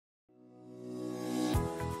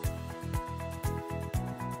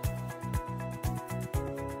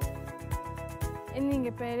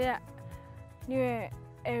Ningependelea niwe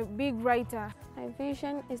a big writer. My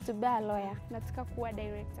vision is to be a lawyer. Nataka kuwa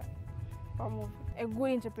director wa movie. A good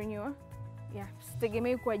entrepreneur. Yeah,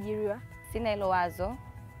 sitegemei kuajiriwa. Sina hilo wazo.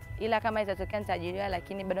 Ila kama itatokea nitaajiriwa,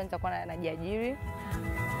 lakini bado nitakuwa najiajiri.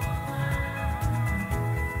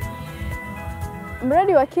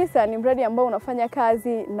 Mradi wa Kisa ni mradi ambao unafanya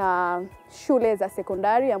kazi na shule za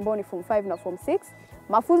sekondari ambao ni form 5 na form 6.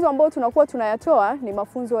 Mafunzo ambayo tunakuwa tunayatoa ni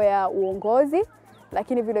mafunzo ya uongozi,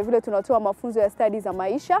 lakini vile vile tunatoa mafunzo ya stadi za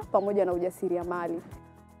maisha pamoja na ujasiriamali.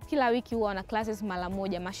 Kila wiki huwa wana classes mara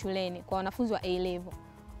moja mashuleni kwa wanafunzi wa A level.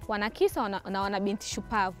 Wana Kisa na wana binti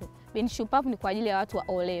shupavu. Binti shupavu ni kwa ajili ya watu wa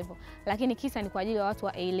O level, lakini Kisa ni kwa ajili ya watu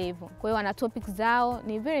wa A level. Kwa hiyo wana topics zao,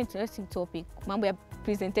 ni very interesting topic. Mambo ya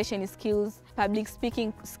presentation skills, public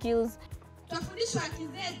speaking skills. Tunafundishwa haki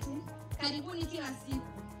zetu karibuni kila siku.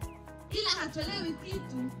 Ila hatolewi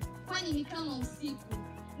kitu kwani ni kama usiku.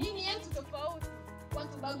 Nini yetu tofauti?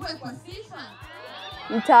 Watu bague kwa sifa.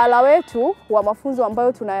 Mtaala wetu wa mafunzo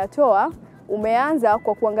ambayo tunayatoa umeanza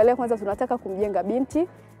kwa kuangalia kwanza tunataka kumjenga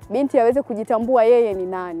binti aweze kujitambua yeye ni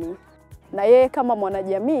nani. Na yeye kama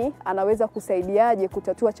mwanajamii anaweza kusaidiaje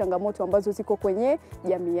kutatua changamoto ambazo ziko kwenye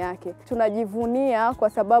jamii yake. Tunajivunia kwa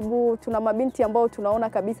sababu tuna mabinti ambao tunaona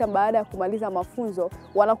kabisa baada ya kumaliza mafunzo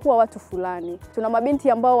wanakuwa watu fulani. Tuna mabinti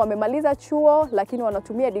ambao wamemaliza chuo lakini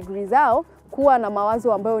wanatumia degree zao kuwa na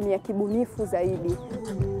mawazo ambayo ni ya kibunifu zaidi.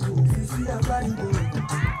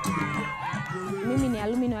 Mimi ni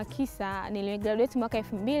alumni wa Kisa, niligraduate mwaka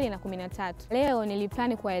 2013. Leo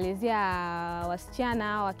niliplani kuwaelezea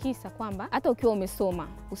wasichana wa Kisa kwamba hata ukiwa umesoma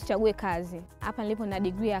usichague kazi. Hapa nilipo na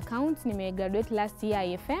degree ya account, nimegraduate last year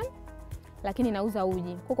IFM, lakini nauza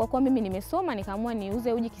uji. Kwa kuwa mimi nimesoma nikaamua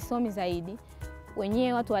niuze uji kisomi zaidi.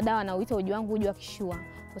 Wenyewe watu wa dawa wanauita uji wangu uji wa kishua,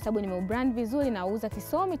 kwa sababu nimeubrand vizuri na uuza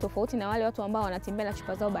kisomi tofauti na wale watu ambao wanatembea na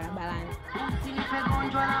chupa zao barabarani.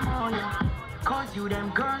 Cause you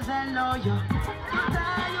them girls and loyal.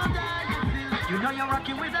 You know you're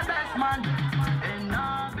rocking with the best man.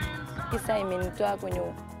 Kisa imenitoa kwenye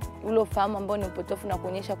ule ufahamu ambao ni upotofu na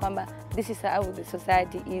kuonyesha kwamba this is how the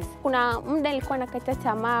society is. Kuna muda nilikuwa nakata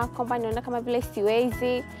tamaa kwamba naona kama vile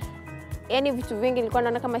siwezi. Yaani vitu vingi nilikuwa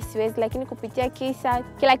naona kama siwezi, lakini kupitia Kisa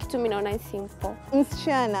kila kitu mimi naona simple.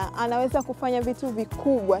 Msichana anaweza kufanya vitu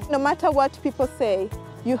vikubwa. No matter what people say,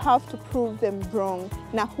 you have to prove them wrong.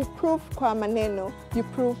 Na who prove kwa maneno, you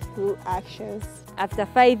prove through actions. After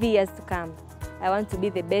 5 years to come, I want to be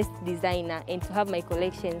the best designer and to have my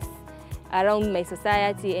collections around my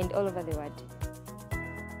society and all over the world.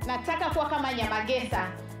 Nataka kuwa kama Nyamagesa,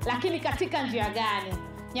 lakini katika njia gani?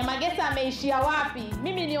 Nyamagesa ameishia wapi?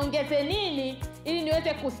 Mimi niongeze nini ili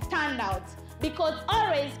niweze ku stand out? Because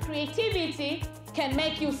always creativity can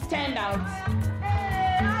make you stand out.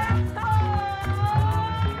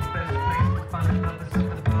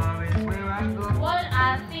 What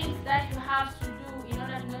are things that you have to do in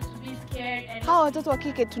order not to be scared and hawa watoto wa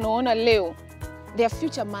kike tunaona leo they are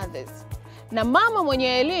future mothers. Na mama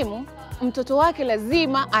mwenye elimu mtoto wake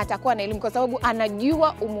lazima atakuwa na elimu kwa sababu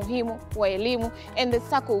anajua umuhimu wa elimu and the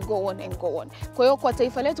circle will go on and go on. Kwa hiyo kwa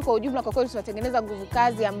taifa letu kwa ujumla kwa kweli tunatengeneza nguvu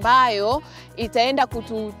kazi ambayo itaenda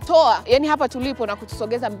kututoa yani hapa tulipo na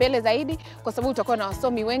kutusogeza mbele zaidi kwa sababu tutakuwa na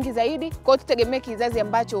wasomi wengi zaidi. Kwa hiyo tutegemee kizazi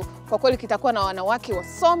ambacho kwa kweli kitakuwa na wanawake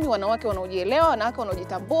wasomi, wanawake wanaojielewa, wanawake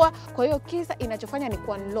wanaojitambua. Kwa hiyo Kisa inachofanya ni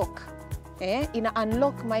ku-unlock ina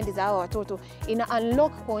unlock mind za hawa watoto, ina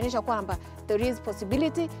unlock kuonyesha kwamba there is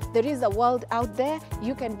possibility, there is a world out there,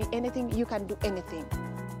 you can be anything, you can do anything.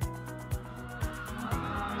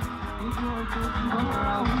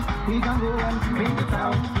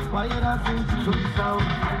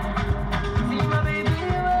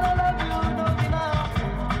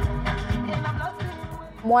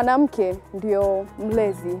 Mwanamke ndio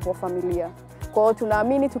mlezi wa familia. Kwa hiyo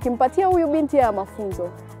tunaamini tukimpatia huyu binti ya mafunzo,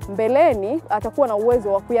 mbeleni atakuwa na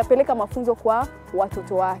uwezo wa kuyapeleka mafunzo kwa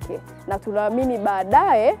watoto wake. Na tunaamini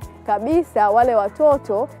baadaye kabisa wale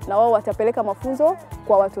watoto na wao watapeleka mafunzo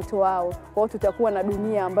kwa watoto wao. Kwa hiyo tutakuwa na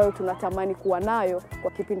dunia ambayo tunatamani kuwa nayo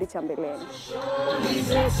kwa kipindi cha mbeleni.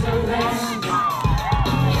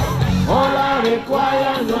 All I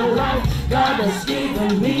require no life, God has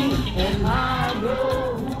given me, and I know